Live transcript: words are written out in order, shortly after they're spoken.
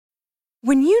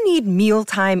When you need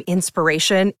mealtime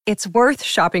inspiration, it's worth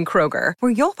shopping Kroger,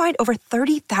 where you'll find over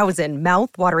 30,000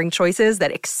 mouth-watering choices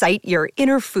that excite your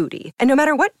inner foodie. And no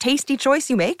matter what tasty choice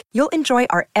you make, you'll enjoy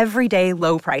our everyday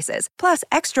low prices, plus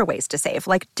extra ways to save,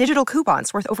 like digital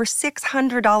coupons worth over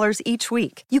 $600 each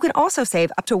week. You can also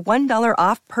save up to $1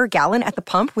 off per gallon at the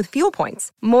pump with fuel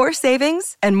points. More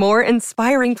savings and more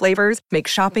inspiring flavors make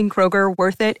shopping Kroger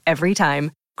worth it every time.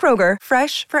 Kroger,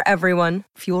 fresh for everyone.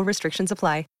 Fuel restrictions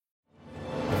apply.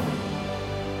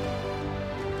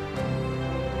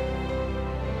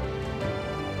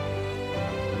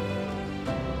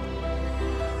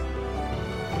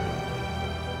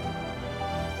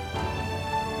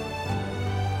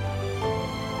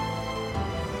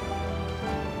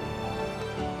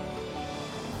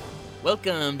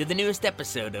 Welcome to the newest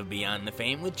episode of Beyond the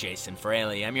Fame with Jason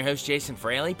Fraley. I'm your host, Jason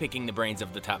Fraley, picking the brains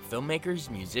of the top filmmakers,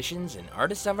 musicians, and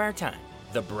artists of our time.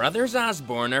 The brothers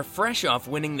Osborne are fresh off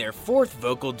winning their 4th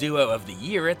Vocal Duo of the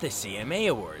Year at the CMA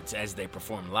Awards as they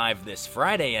perform live this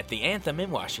Friday at the Anthem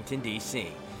in Washington, D.C.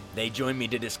 They join me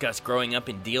to discuss growing up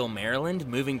in Deal, Maryland,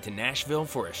 moving to Nashville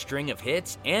for a string of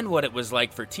hits, and what it was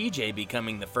like for TJ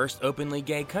becoming the first openly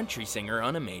gay country singer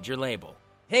on a major label.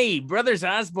 Hey, brothers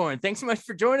Osborne, thanks so much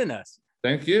for joining us.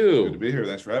 Thank you. Good to be here.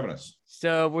 Thanks for having us.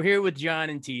 So we're here with John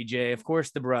and TJ, of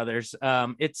course, the brothers.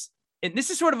 This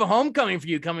is sort of a homecoming for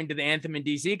you coming to the Anthem in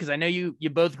DC, because I know you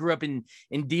both grew up in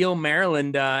Deal,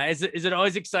 Maryland. Is it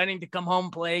always exciting to come home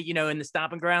and play, in the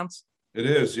stomping grounds? It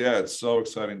is. Yeah, it's so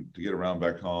exciting to get around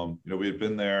back home. We had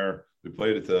been there. We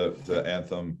played at the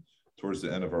Anthem towards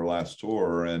the end of our last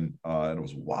tour, and it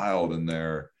was wild in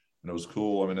there, and it was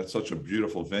cool. I mean, it's such a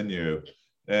beautiful venue.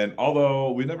 And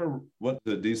although we never went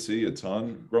to DC a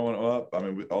ton growing up, I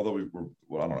mean, although we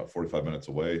were, 45 minutes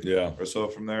away or so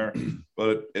from there,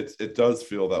 but it does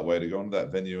feel that way to go into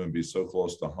that venue and be so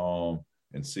close to home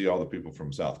and see all the people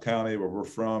from South County, where we're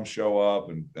from, show up,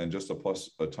 and just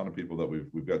a ton of people that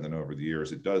we've gotten to know over the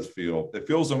years. It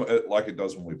feels like it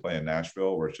does when we play in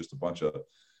Nashville, where it's just a bunch of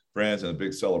friends and a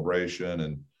big celebration.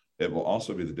 And it will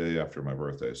also be the day after my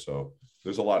birthday. So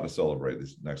there's a lot to celebrate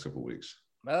these next couple of weeks.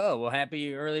 Oh, well,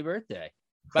 happy early birthday.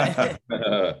 But,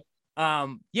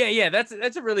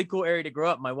 that's a really cool area to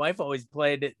grow up. My wife always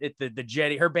played at the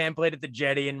Jetty. Her band played at the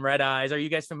Jetty and Red Eyes. Are you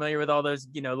guys familiar with all those,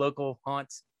 local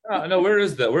haunts? No, where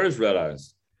is that? Where is Red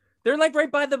Eyes? They're like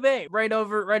right by the bay, right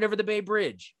over the Bay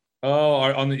Bridge. Oh,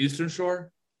 on the Eastern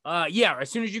Shore? Yeah,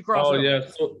 as soon as you cross over. Yeah.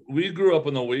 So we grew up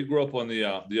on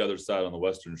the other side, on the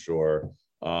Western Shore.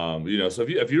 So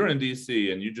if you're in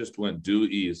DC and you just went due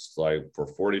east, like for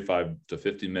 45 to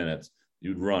 50 minutes,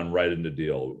 you'd run right into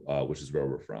Deal, which is where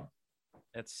we're from.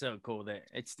 That's so cool.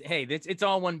 It's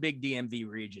all one big DMV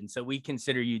region. So we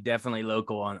consider you definitely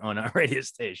local on our radio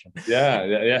station.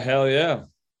 Yeah. Hell yeah.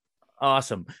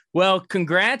 Awesome. Well,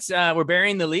 congrats. We're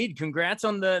burying the lead. Congrats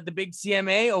on the big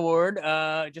CMA award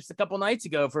just a couple nights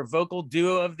ago for Vocal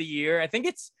Duo of the Year. I think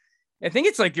it's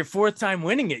like your 4th time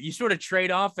winning it. You sort of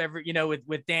trade off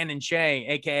with Dan and Shay,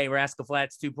 aka Rascal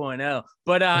Flatts 2.0.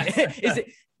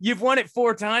 But you've won it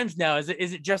 4 times now. Is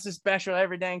it just as special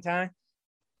every dang time?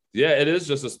 Yeah, it is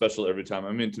just as special every time.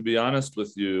 I mean, to be honest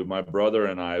with you, my brother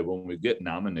and I, when we get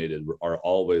nominated, are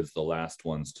always the last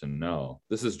ones to know.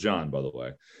 This is John, by the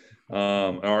way.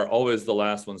 Are always the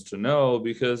last ones to know,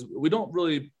 because we don't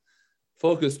really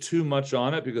focus too much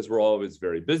on it, because we're always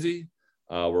very busy.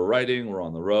 We're writing, we're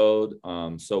on the road.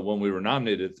 So when we were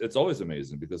nominated, it's always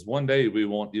amazing, because one day we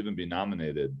won't even be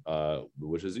nominated,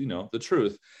 which is, the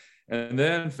truth. And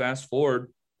then fast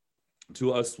forward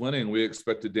to us winning, we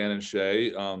expected Dan and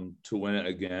Shay to win it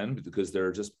again, because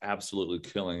they're just absolutely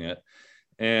killing it.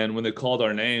 And when they called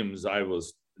our names, I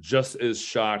was just as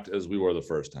shocked as we were the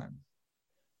first time.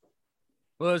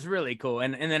 Well, it was really cool.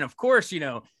 And then, of course,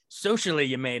 socially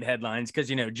you made headlines because,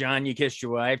 John, you kissed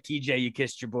your wife. TJ, you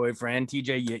kissed your boyfriend.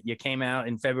 TJ, you came out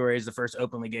in February as the first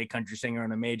openly gay country singer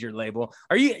on a major label.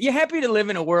 Are you happy to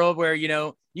live in a world where,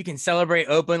 you can celebrate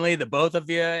openly, the both of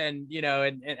you, and,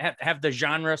 and have the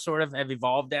genre sort of have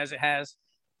evolved as it has?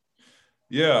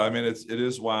 Yeah, I mean, it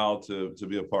is wild to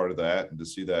be a part of that and to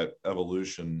see that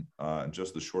evolution in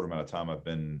just the short amount of time I've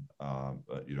been, a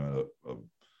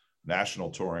national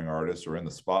touring artist, or in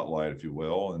the spotlight, if you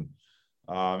will.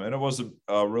 And it was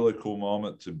a really cool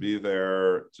moment to be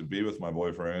there, to be with my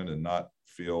boyfriend and not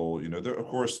feel, of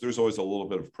course, there's always a little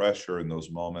bit of pressure in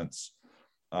those moments.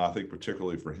 I think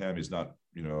particularly for him, he's not,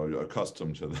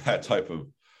 accustomed to that type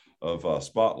of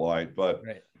spotlight, but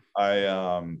right.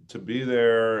 To be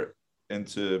there and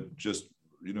to just,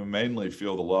 mainly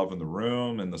feel the love in the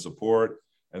room and the support,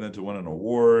 and then to win an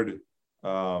award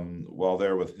while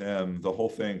there with him, the whole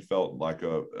thing felt like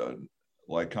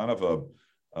kind of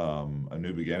a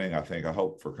new beginning. I think, I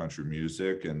hope, for country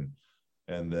music, and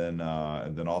then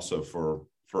also for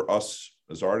us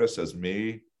as artists, as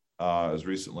me, as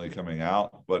recently coming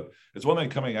out. But it's one thing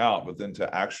coming out, but then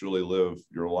to actually live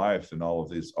your life and all of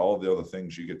the other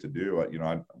things you get to do.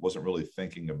 I wasn't really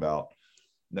thinking about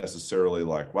necessarily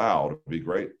like, wow, it'd be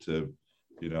great to,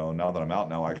 now that I'm out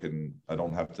now, I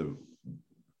don't have to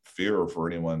fear for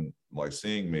anyone like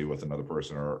seeing me with another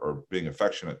person, or being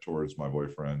affectionate towards my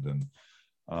boyfriend.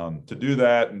 And to do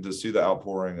that and to see the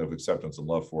outpouring of acceptance and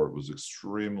love for it was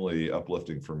extremely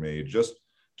uplifting for me. Just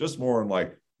more in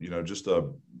like,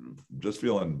 just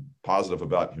feeling positive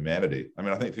about humanity. I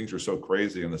mean, I think things are so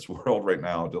crazy in this world right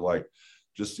now, to like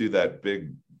just see that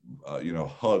big,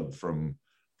 hug from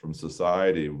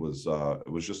society was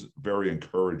just very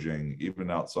encouraging, even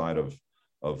outside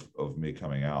of me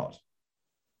coming out.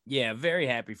 Yeah, very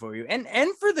happy for you. And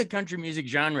for the country music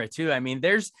genre too. I mean,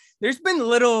 there's been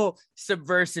little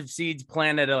subversive seeds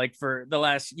planted like for the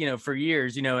last, for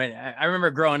years, and I remember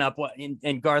growing up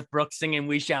and Garth Brooks singing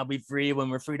 "We Shall Be Free" when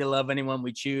we're free to love anyone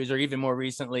we choose, or even more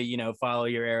recently, "Follow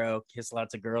Your Arrow, Kiss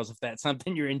Lots of Girls," if that's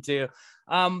something you're into.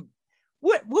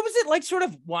 What was it like sort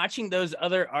of watching those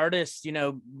other artists,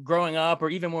 growing up, or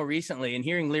even more recently, and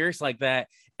hearing lyrics like that?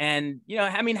 And,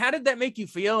 I mean, how did that make you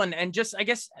feel? And just, I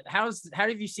guess, how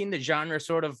have you seen the genre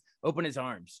sort of open its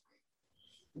arms?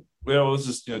 Well, this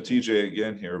is, TJ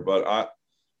again here, but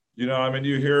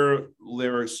you hear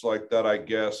lyrics like that, I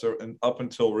guess, and up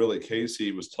until really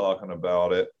Casey was talking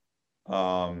about it.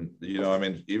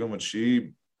 Even when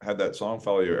she had that song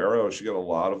 "Follow Your Arrow," she got a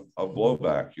lot of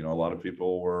blowback. A lot of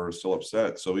people were still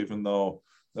upset. So even though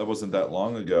that wasn't that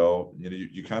long ago,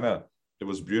 you kind of, it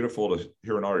was beautiful to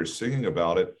hear an artist singing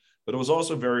about it, but it was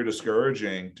also very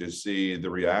discouraging to see the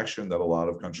reaction that a lot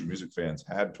of country music fans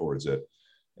had towards it.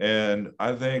 And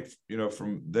I think,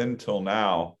 from then till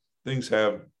now, things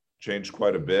have changed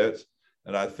quite a bit.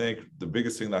 And I think the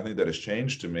biggest thing that has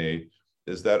changed to me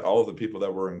is that all of the people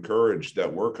that were encouraged,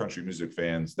 that were country music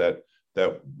fans, that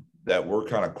were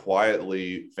kind of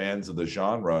quietly fans of the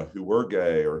genre, who were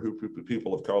gay or who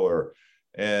people of color,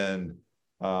 and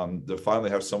to finally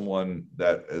have someone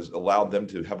that has allowed them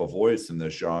to have a voice in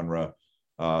this genre,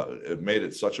 it made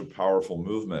it such a powerful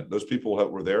movement. Those people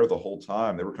that were there the whole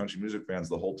time, they were country music fans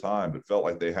the whole time, but felt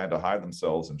like they had to hide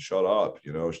themselves and shut up.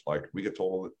 Like we get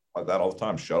told that all the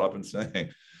time, shut up and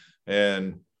sing.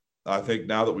 And I think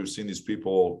now that we've seen these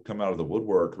people come out of the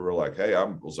woodwork who are like, hey, I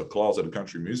was a closeted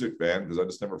country music fan because I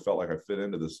just never felt like I fit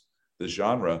into this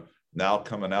genre, now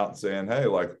coming out and saying, hey,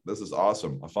 like, this is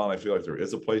awesome. I finally feel like there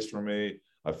is a place for me.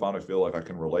 I finally feel like I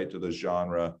can relate to this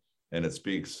genre, and it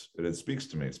speaks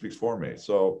to me. It speaks for me.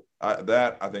 So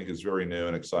that I think is very new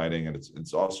and exciting, and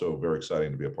it's also very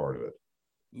exciting to be a part of it.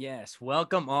 Yes,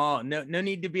 welcome all. No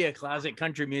need to be a closet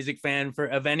country music fan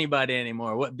of anybody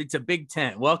anymore. It's a big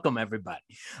tent. Welcome everybody.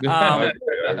 I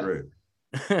agree.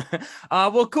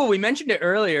 Well, cool. We mentioned it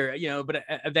earlier, but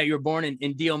that you were born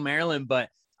in Deal, Maryland. But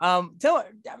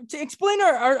explain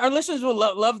our listeners will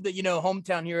love the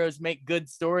hometown heroes make good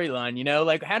storyline.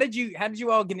 Like how did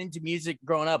you all get into music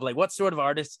growing up? Like what sort of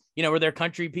artists? Were there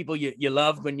country people you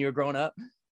loved when you were growing up?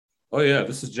 Oh yeah,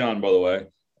 this is John, by the way.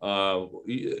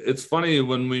 It's funny,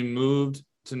 when we moved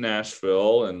to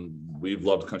Nashville, and we've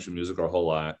loved country music our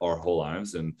whole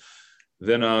lives, and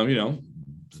then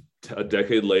a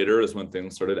decade later is when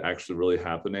things started actually really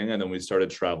happening, and then we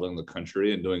started traveling the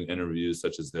country and doing interviews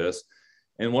such as this.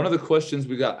 And one of the questions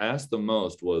we got asked the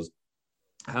most was,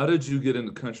 how did you get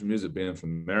into country music being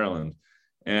from Maryland?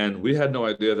 And we had no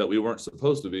idea that we weren't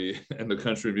supposed to be into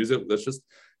country music. That's just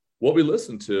what we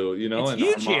listen to, It's and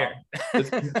huge here.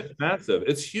 it's massive.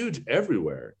 It's huge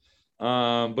everywhere.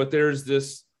 But there's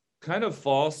this kind of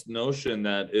false notion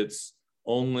that it's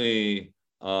only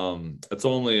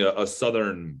a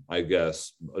Southern, I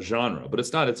guess, a genre, but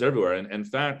it's not. It's everywhere. And in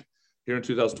fact, here in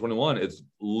 2021, it's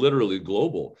literally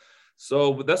global.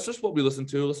 So that's just what we listen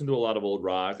to a lot of old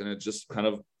rock, and it just kind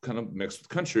of mixed with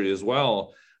country as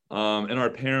well. And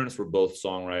our parents were both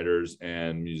songwriters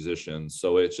and musicians,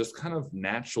 so it just kind of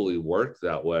naturally worked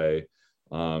that way.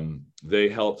 They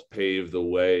helped pave the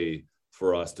way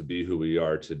for us to be who we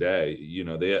are today.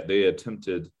 They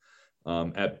attempted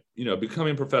at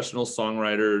becoming professional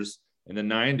songwriters in the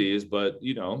 90s, but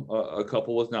a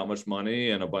couple with not much money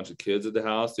and a bunch of kids at the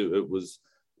house, it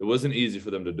wasn't easy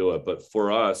for them to do it. But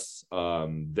for us,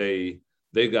 they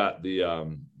got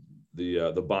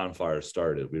the bonfire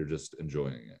started. We were just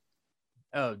enjoying it.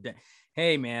 Oh,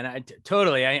 hey man, I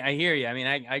totally hear you. I mean,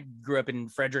 I grew up in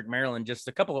Frederick, Maryland, just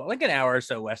an hour or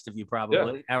so west of you,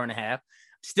 probably hour and a half.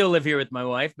 Still live here with my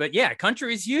wife, but yeah,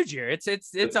 country is huge here.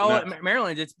 It's all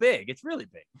Maryland. It's big. It's really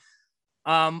big.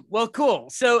 Well, cool.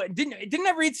 So didn't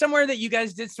I read somewhere that you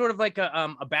guys did sort of like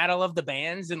a battle of the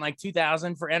bands in like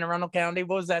 2000 for Anne Arundel County?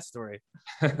 What was that story?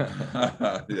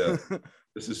 Yeah,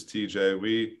 this is TJ.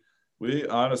 We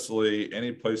honestly,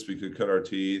 any place we could cut our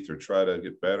teeth or try to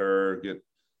get better,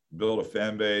 build a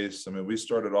fan base. I mean, we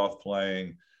started off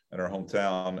playing in our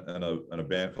hometown in a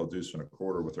band called Deuce and a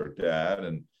Quarter with our dad,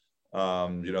 and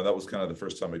that was kind of the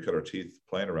first time we cut our teeth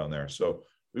playing around there. So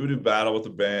we would do battle with the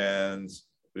bands.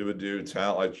 We would do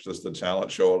talent, like just the talent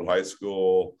show at high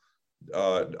school,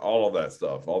 all of that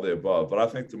stuff, all the above. But I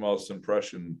think the most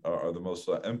impression or the most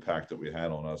impact that we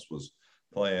had on us was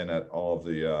playing at all of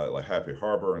the like Happy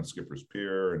Harbor and Skipper's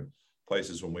Pier and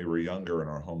places when we were younger in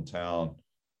our hometown,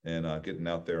 and getting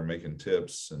out there and making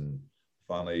tips and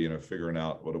finally, figuring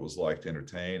out what it was like to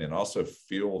entertain and also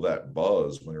feel that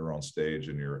buzz when you're on stage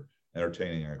and you're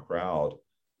entertaining a crowd.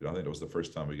 I think it was the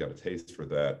first time we got a taste for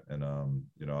that. And,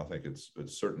 I think it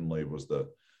certainly was the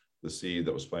seed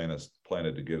that was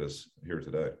planted to get us here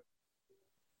today.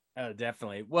 Oh,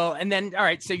 definitely. Well, and then, all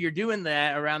right, so you're doing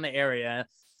that around the area.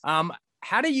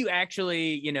 How do you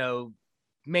actually,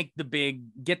 get the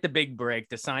big break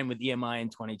to sign with EMI in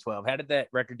 2012? How did that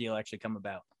record deal actually come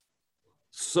about?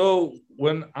 So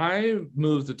when I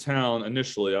moved to town,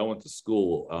 initially, I went to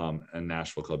school in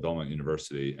Nashville called Belmont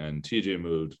University, and TJ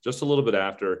moved just a little bit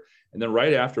after. And then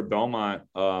right after Belmont,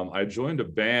 I joined a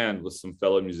band with some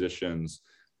fellow musicians.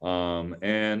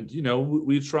 And,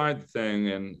 we tried the thing,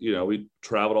 and, we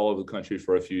traveled all over the country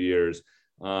for a few years.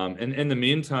 And in the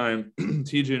meantime,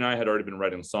 TJ and I had already been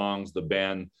writing songs. The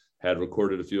band had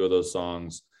recorded a few of those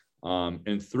songs.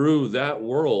 And through that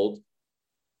world,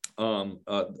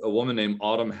 a woman named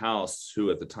Autumn House, who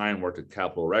at the time worked at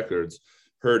Capitol Records,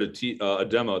 heard a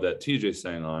demo that TJ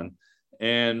sang on.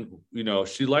 And,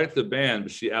 she liked the band,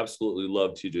 but she absolutely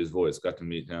loved TJ's voice, got to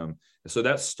meet him. And so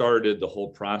that started the whole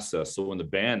process. So when the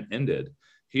band ended,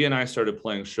 he and I started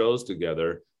playing shows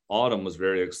together. Autumn was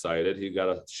very excited.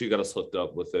 She got us hooked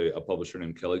up with a publisher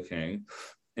named Kelly King.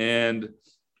 And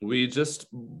we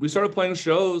started playing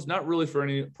shows, not really for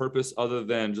any purpose other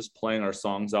than just playing our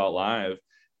songs out live.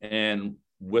 And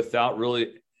without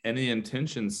really any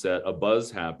intention set, a buzz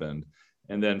happened.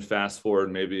 And then fast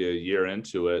forward maybe a year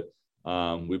into it,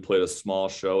 we played a small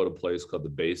show at a place called The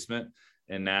Basement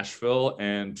in Nashville,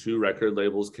 and 2 record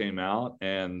labels came out,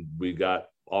 and we got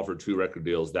offered 2 record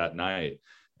deals that night.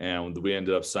 And we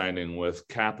ended up signing with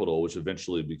Capitol, which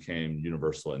eventually became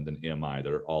Universal, and then EMI.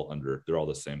 They're all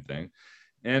the same thing.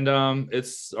 And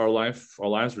it's our lives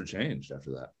were changed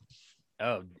after that.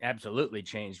 Oh, absolutely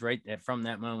changed right from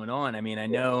that moment on. I mean, I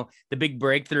know the big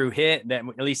breakthrough hit that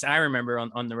at least I remember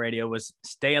on the radio was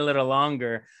Stay a Little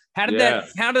Longer. How did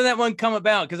that one come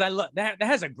about? Because I love that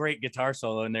has a great guitar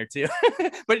solo in there too.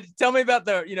 But tell me about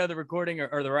the recording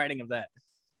or the writing of that.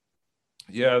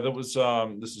 Yeah, that was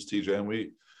this is TJ, and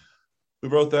we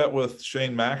wrote that with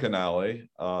Shane McAnally,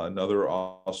 another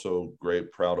also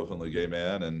great, proud, openly gay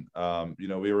man. And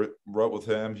we wrote with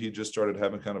him. He just started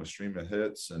having kind of a stream of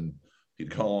hits, and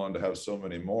he'd go on to have so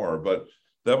many more. But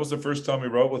that was the first time we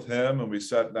wrote with him, and we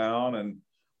sat down, and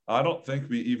I don't think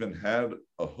we even had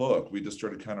a hook. We just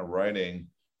started kind of writing.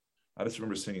 I just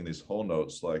remember singing these whole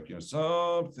notes like,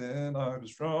 something like a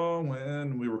strong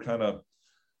wind. We were kind of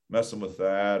messing with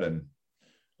that. And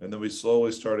then we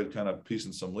slowly started kind of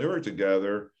piecing some lyric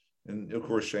together. And of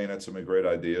course, Shane had some great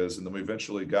ideas. And then we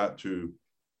eventually got to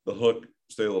the hook,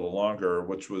 Stay a Little Longer,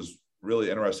 which was really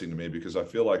interesting to me because I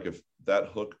feel like if that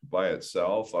hook by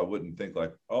itself, I wouldn't think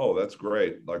like, oh, that's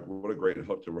great. Like, what a great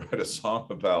hook to write a song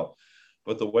about.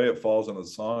 But the way it falls into the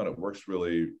song, it works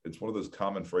really, it's one of those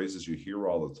common phrases you hear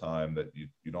all the time that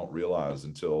you don't realize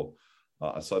until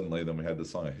suddenly then we had the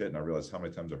song a hit. And I realized how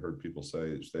many times I heard people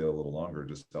say, Stay a Little Longer,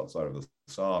 just outside of the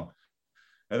song.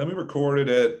 And then we recorded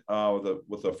it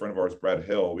with a friend of ours, Brad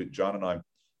Hill. John and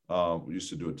I, we used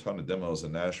to do a ton of demos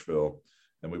in Nashville,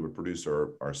 and we would produce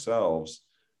ourselves.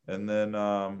 And then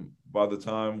by the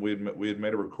time we had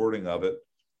made a recording of it,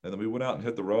 and then we went out and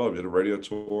hit the road. We did a radio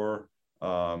tour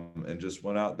and just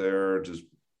went out there,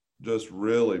 just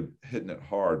really hitting it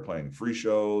hard, playing free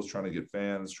shows, trying to get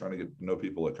fans, trying to get to know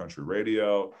people at country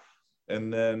radio.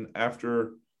 And then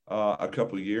after a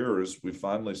couple of years, we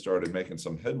finally started making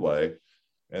some headway.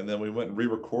 And then we went and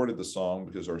re-recorded the song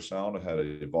because our sound had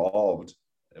evolved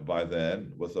by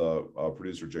then with a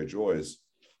producer, Jay Joyce.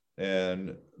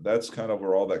 And that's kind of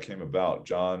where all that came about.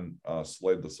 John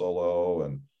slayed the solo,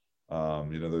 and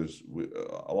there's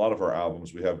a lot of our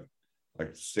albums, we have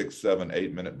like 6, 7,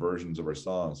 8 minute versions of our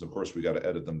songs. Of course, we got to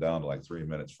edit them down to like 3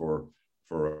 minutes for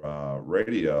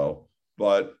radio,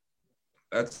 but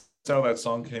that's how that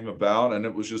song came about. And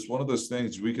it was just one of those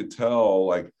things we could tell,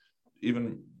 like,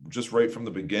 even just right from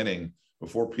the beginning,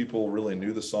 before people really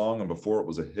knew the song and before it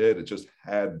was a hit, it just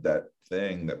had that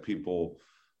thing that people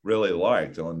really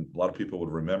liked, and a lot of people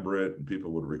would remember it and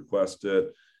people would request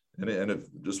it. And it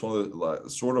just one of the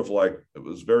sort of like, it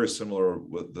was very similar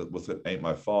with It Ain't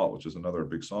My Fault, which is another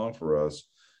big song for us.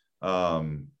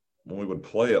 When we would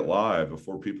play it live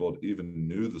before people even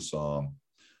knew the song,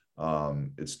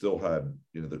 it still had,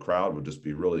 the crowd would just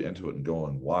be really into it and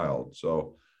going wild.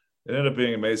 So it ended up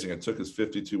being amazing. It took us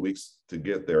 52 weeks to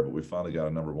get there, but we finally got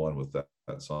a number one with that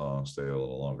song, Stay a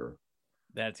Little Longer.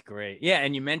 That's great. Yeah.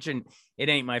 And you mentioned It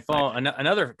Ain't My Fault.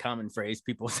 Another common phrase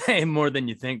people say more than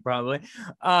you think, probably.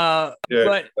 Yeah,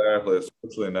 but, exactly.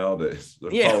 Especially nowadays. The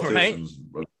politicians,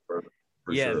 right?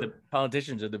 For yeah, sure. The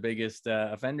politicians are the biggest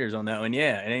offenders on that one.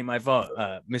 Yeah, it ain't my fault.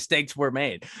 Mistakes were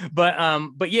made. But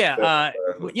yeah,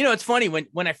 it's funny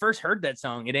when I first heard that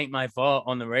song, It Ain't My Fault,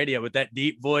 on the radio with that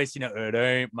deep voice, it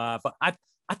ain't my fault.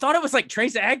 I thought it was like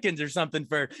Trace Adkins or something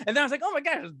and then I was like, oh my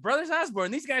gosh, Brothers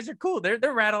Osborne. These guys are cool. They're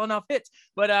rattling off hits.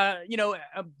 But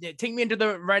take me into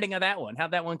the writing of that one.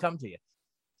 How'd that one come to you?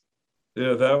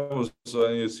 Yeah, that was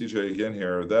CJ again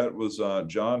here. That was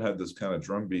John had this kind of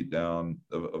drum beat down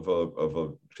of a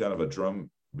kind of a drum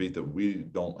beat that we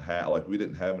don't have. Like, we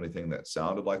didn't have anything that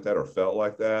sounded like that or felt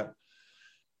like that.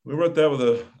 We wrote that with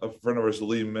a friend of ours,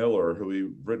 Lee Miller, who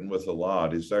we've written with a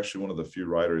lot. He's actually one of the few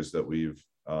writers that we've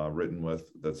written with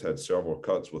that's had several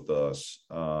cuts with us.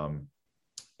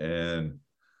 And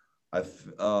I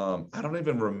don't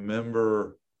even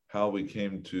remember how we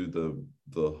came to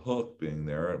the hook being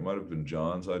there. It might have been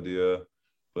John's idea,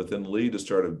 but then Lee just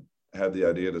had the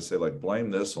idea to say, like, blame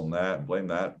this on that, blame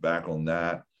that back on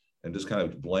that, and just kind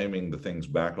of blaming the things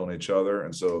back on each other.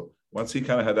 And so once he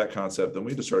kind of had that concept, then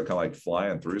we just started kind of like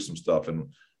flying through some stuff, and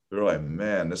we were like,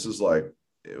 man, this is like,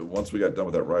 once we got done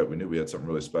with that, right, we knew we had something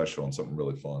really special and something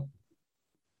really fun.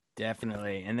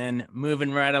 Definitely. And then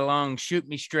moving right along, Shoot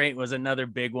Me Straight was another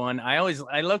big one. I love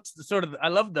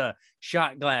the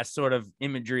shot glass sort of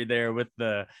imagery there with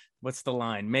what's the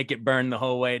line? Make it burn the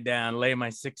whole way down, lay my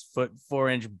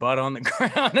 6'4" butt on the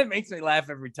ground. It makes me laugh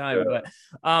every time. Yeah.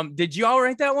 But did you all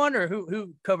write that one, or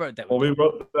who co-wrote that one?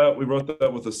 Well, we wrote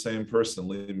that with the same person,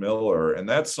 Lee Miller. And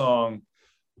that song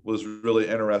was really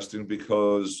interesting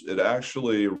because it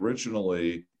actually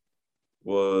originally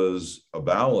was a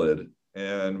ballad.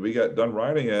 And we got done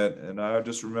writing it, and I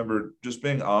just remember just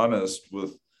being honest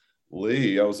with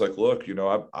Lee. I was like, look,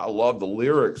 I love the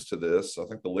lyrics to this. I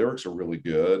think the lyrics are really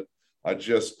good. I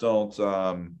just don't,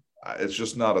 it's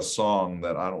just not a song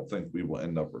that I don't think we will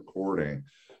end up recording.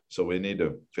 So we need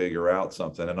to figure out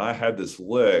something. And I had this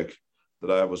lick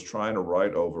that I was trying to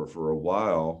write over for a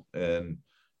while, and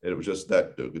it was just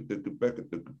that,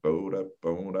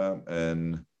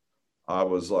 and I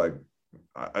was like,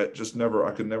 I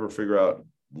could never figure out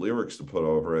lyrics to put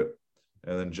over it.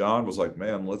 And then John was like,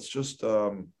 man, let's just,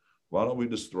 why don't we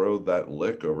just throw that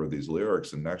lick over these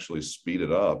lyrics and actually speed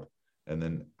it up? And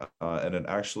then, and it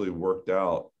actually worked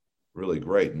out really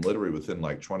great. And literally within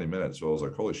like 20 minutes, so I was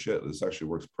like, holy shit, this actually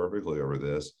works perfectly over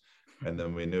this. And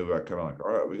then we knew, I kind of like,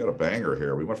 all right, we got a banger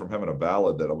here. We went from having a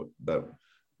ballad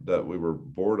that we were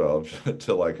bored of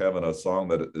to like having a song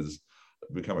that is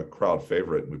become a crowd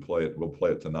favorite. And we'll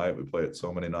play it tonight. We play it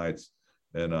so many nights,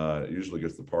 and it usually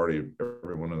gets the party,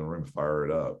 everyone in the room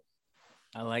fired up.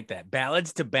 I like that.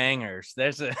 Ballads to bangers.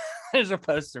 There's a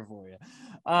poster for you.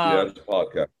 Yeah, it's a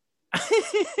podcast.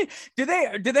 do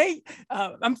they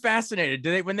I'm fascinated.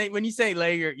 Do they when you say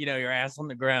lay your ass on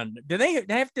the ground, do they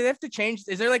have to change?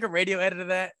 Is there like a radio edit of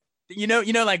that?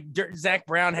 Like Zach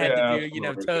Brown had to do,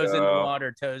 toes in the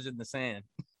water, toes in the sand.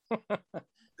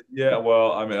 Yeah,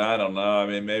 well, I mean, I don't know. I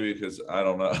mean, maybe because I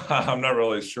don't know. I'm not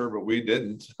really sure, but we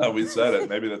didn't. We said it.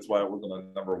 Maybe that's why it wasn't a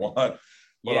number one. But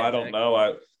yeah, I don't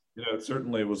know. It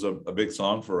certainly was a big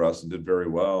song for us and did very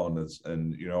well.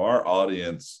 And our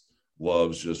audience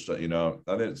loves just, I think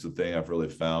it's the thing I've really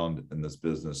found in this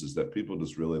business is that people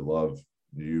just really love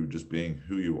you just being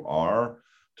who you are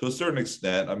to a certain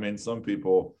extent. I mean, some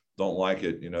people don't like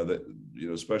it,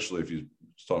 especially if you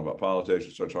talk about politics,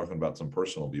 you start talking about some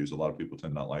personal views. A lot of people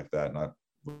tend not like that,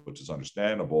 which is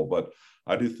understandable. But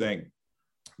I do think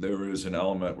there is an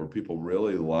element where people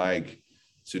really like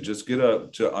to just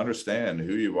to understand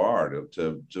who you are,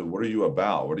 to what are you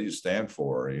about, what do you stand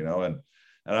for, and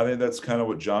I think that's kind of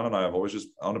what John and I have always just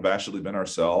unabashedly been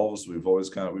ourselves. We've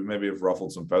always we maybe have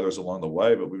ruffled some feathers along the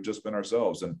way, but we've just been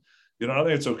ourselves. And I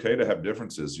think it's okay to have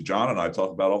differences. John and I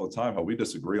talk about all the time how we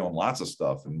disagree on lots of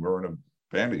stuff, and we're in a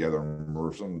band together, and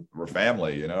we're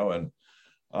family, and I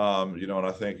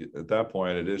think at that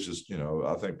point it is just,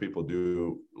 I think people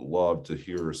do love to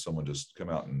hear someone just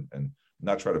come out and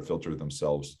not try to filter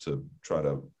themselves to try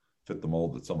to fit the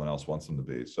mold that someone else wants them to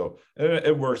be. So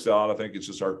it works out. I think it's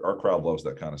just our crowd loves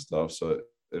that kind of stuff. So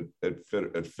it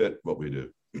fit what we do.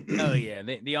 Oh yeah,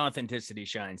 the authenticity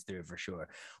shines through for sure.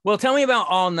 Well, tell me about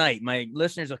All Night. My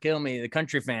listeners will kill me. The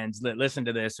country fans that listen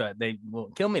to this, they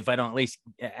will kill me if I don't at least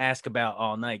ask about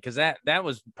All Night, because that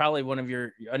was probably one of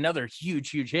another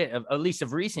huge hit of, at least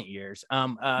of recent years.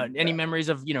 Any memories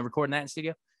of recording that in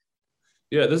studio?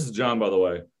 Yeah, this is John, by the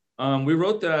way. We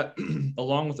wrote that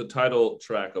along with the title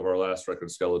track of our last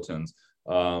record, Skeletons,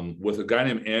 with a guy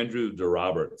named Andrew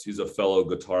DeRoberts. He's a fellow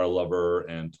guitar lover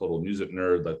and total music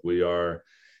nerd like we are.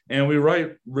 And we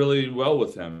write really well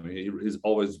with him. He's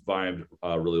always vibed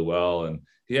really well. And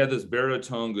he had this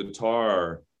baritone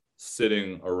guitar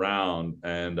sitting around,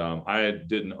 and I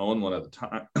didn't own one at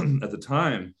the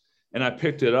time. And I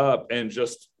picked it up, and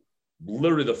just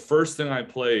literally the first thing I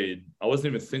played, I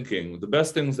wasn't even thinking. The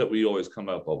best things that we always come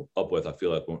up with, I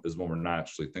feel like, is when we're not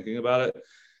actually thinking about it.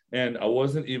 And I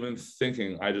wasn't even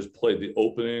thinking. I just played the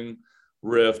opening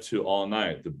riff to All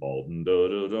Night. I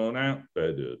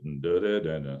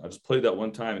just played that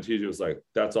one time, and TJ was like,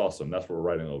 "That's awesome. That's what we're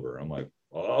writing over." I'm like,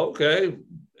 "Oh, okay,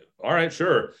 all right,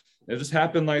 sure." And it just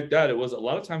happened like that. It was a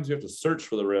lot of times you have to search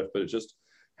for the riff, but it just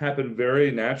happened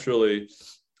very naturally.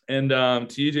 And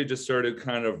TJ just started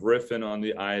kind of riffing on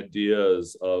the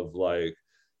ideas of, like,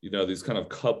 these kind of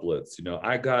couplets,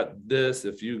 I got this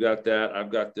if you got that,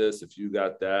 I've got this if you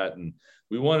got that. And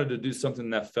we wanted to do something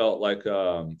that felt like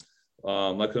an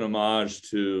homage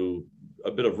to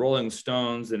a bit of Rolling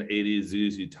Stones and 80s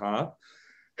ZZ Top.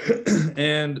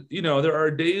 And, there are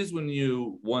days when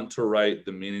you want to write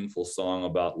the meaningful song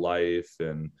about life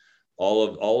and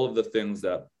all of the things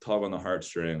that tug on the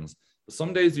heartstrings. But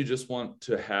some days you just want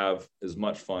to have as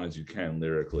much fun as you can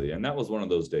lyrically. And that was one of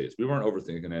those days. We weren't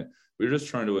overthinking it. We were just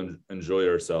trying to enjoy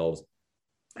ourselves.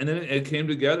 And then it came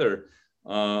together.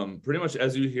 Pretty much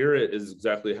as you hear it is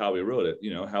exactly how we wrote it.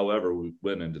 However, we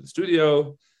went into the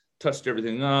studio, touched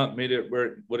everything up, made it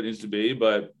what it needs to be.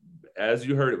 But as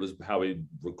you heard, it was how we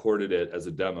recorded it as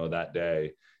a demo that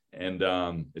day. And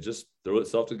it just threw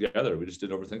itself together. We just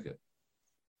didn't overthink it.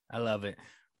 I love it.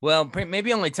 Well,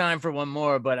 maybe only time for one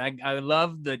more, but I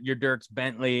love your Dierks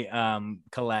Bentley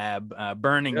collab,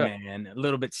 Burning Man, a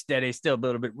little bit steady, still a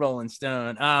little bit Rolling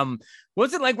Stone.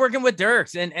 What's it like working with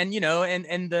Dierks, and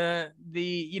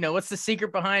the what's the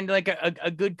secret behind like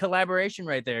a good collaboration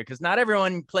right there? Because not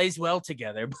everyone plays well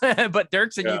together, but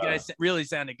Dierks and you guys really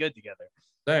sounded good together.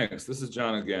 Thanks. This is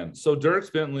John again. So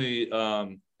Dierks Bentley,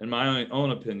 in my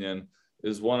own opinion,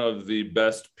 is one of the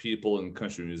best people in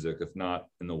country music, if not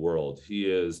in the world. He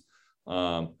is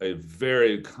a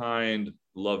very kind,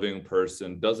 loving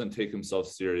person, doesn't take himself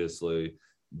seriously,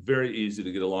 very easy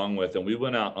to get along with. And we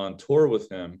went out on tour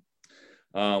with him,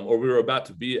 or we were about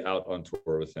to be out on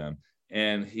tour with him.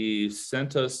 And he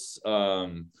sent us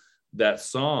that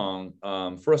song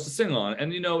for us to sing on.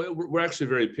 And, we're actually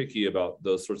very picky about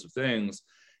those sorts of things.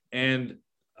 And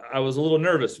I was a little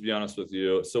nervous, to be honest with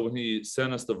you. So when he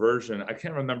sent us the version, I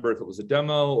can't remember if it was a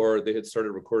demo or they had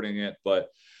started recording it, but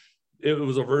it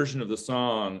was a version of the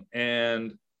song.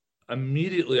 And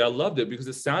immediately I loved it because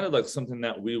it sounded like something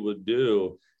that we would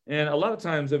do. And a lot of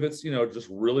times if it's, just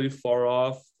really far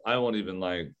off, I won't even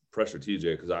like pressure TJ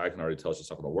because I can already tell it's just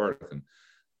not going to work. And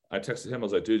I texted him, I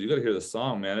was like, dude, you got to hear the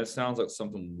song, man. It sounds like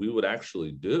something we would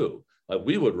actually do, like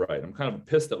we would write. I'm kind of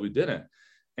pissed that we didn't.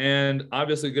 And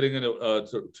obviously getting into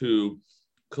to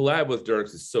collab with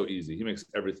Dierks is so easy. He makes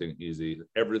everything easy,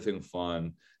 everything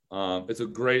fun. It's a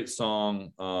great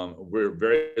song. We're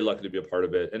very lucky to be a part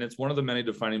of it. And it's one of the many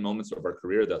defining moments of our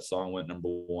career. That song went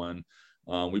 #1.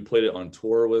 We played it on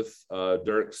tour with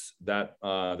Dierks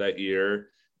that year.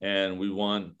 And we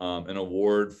won an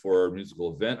award for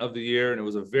musical event of the year. And it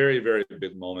was a very, very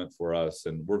big moment for us.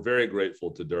 And we're very grateful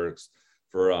to Dierks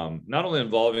for not only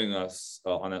involving us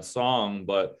on that song,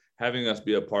 but having us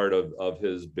be a part of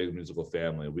his big musical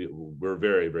family. We're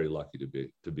very, very lucky to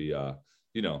be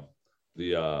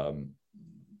the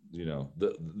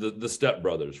step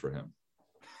brothers for him.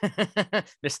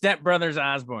 The Step Brothers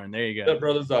Osborne. There you go. Step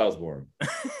Brothers Osborne.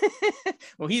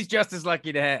 Well, he's just as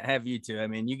lucky to have you two. I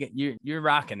mean, you're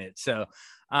rocking it. So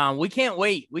we can't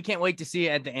wait. We can't wait to see you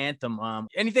at the Anthem.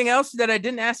 Anything else that I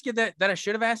didn't ask you that I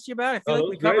should have asked you about? I feel like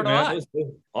we covered a lot.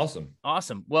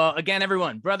 Awesome. Well, again,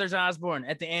 everyone, Brothers Osborne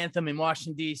at the Anthem in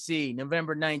Washington, D.C.,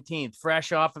 November 19th,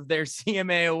 fresh off of their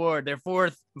CMA award, their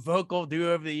 4th Vocal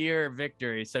Duo of the Year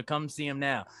victory. So come see them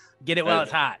now. Get it while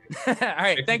it's hot. All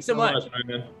right. Thanks so much.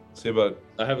 Man. See you, bud.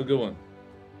 Have a good one.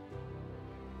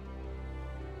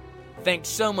 Thanks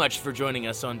so much for joining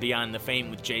us on Beyond the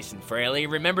Fame with Jason Fraley.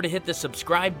 Remember to hit the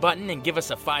subscribe button and give us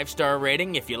a 5-star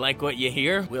rating if you like what you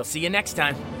hear. We'll see you next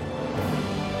time.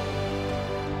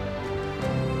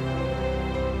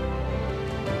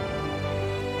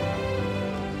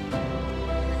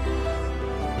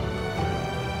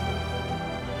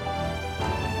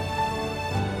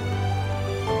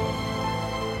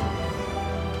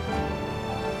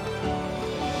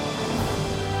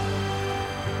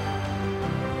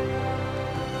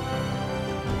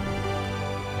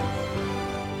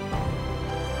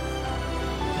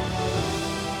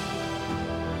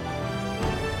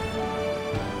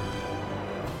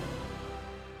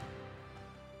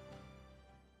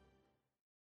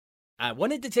 I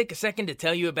wanted to take a second to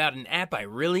tell you about an app I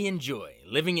really enjoy.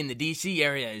 Living in the DC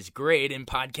area is great, and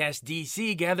Podcast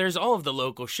DC gathers all of the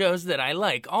local shows that I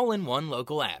like all in one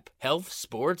local app. Health,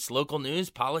 sports, local news,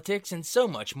 politics, and so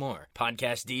much more.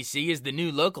 Podcast DC is the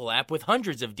new local app with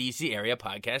hundreds of DC area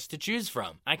podcasts to choose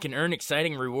from. I can earn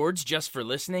exciting rewards just for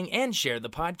listening and share the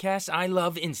podcasts I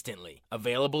love instantly.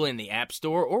 Available in the App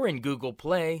Store or in Google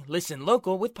Play, listen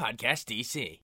local with Podcast DC.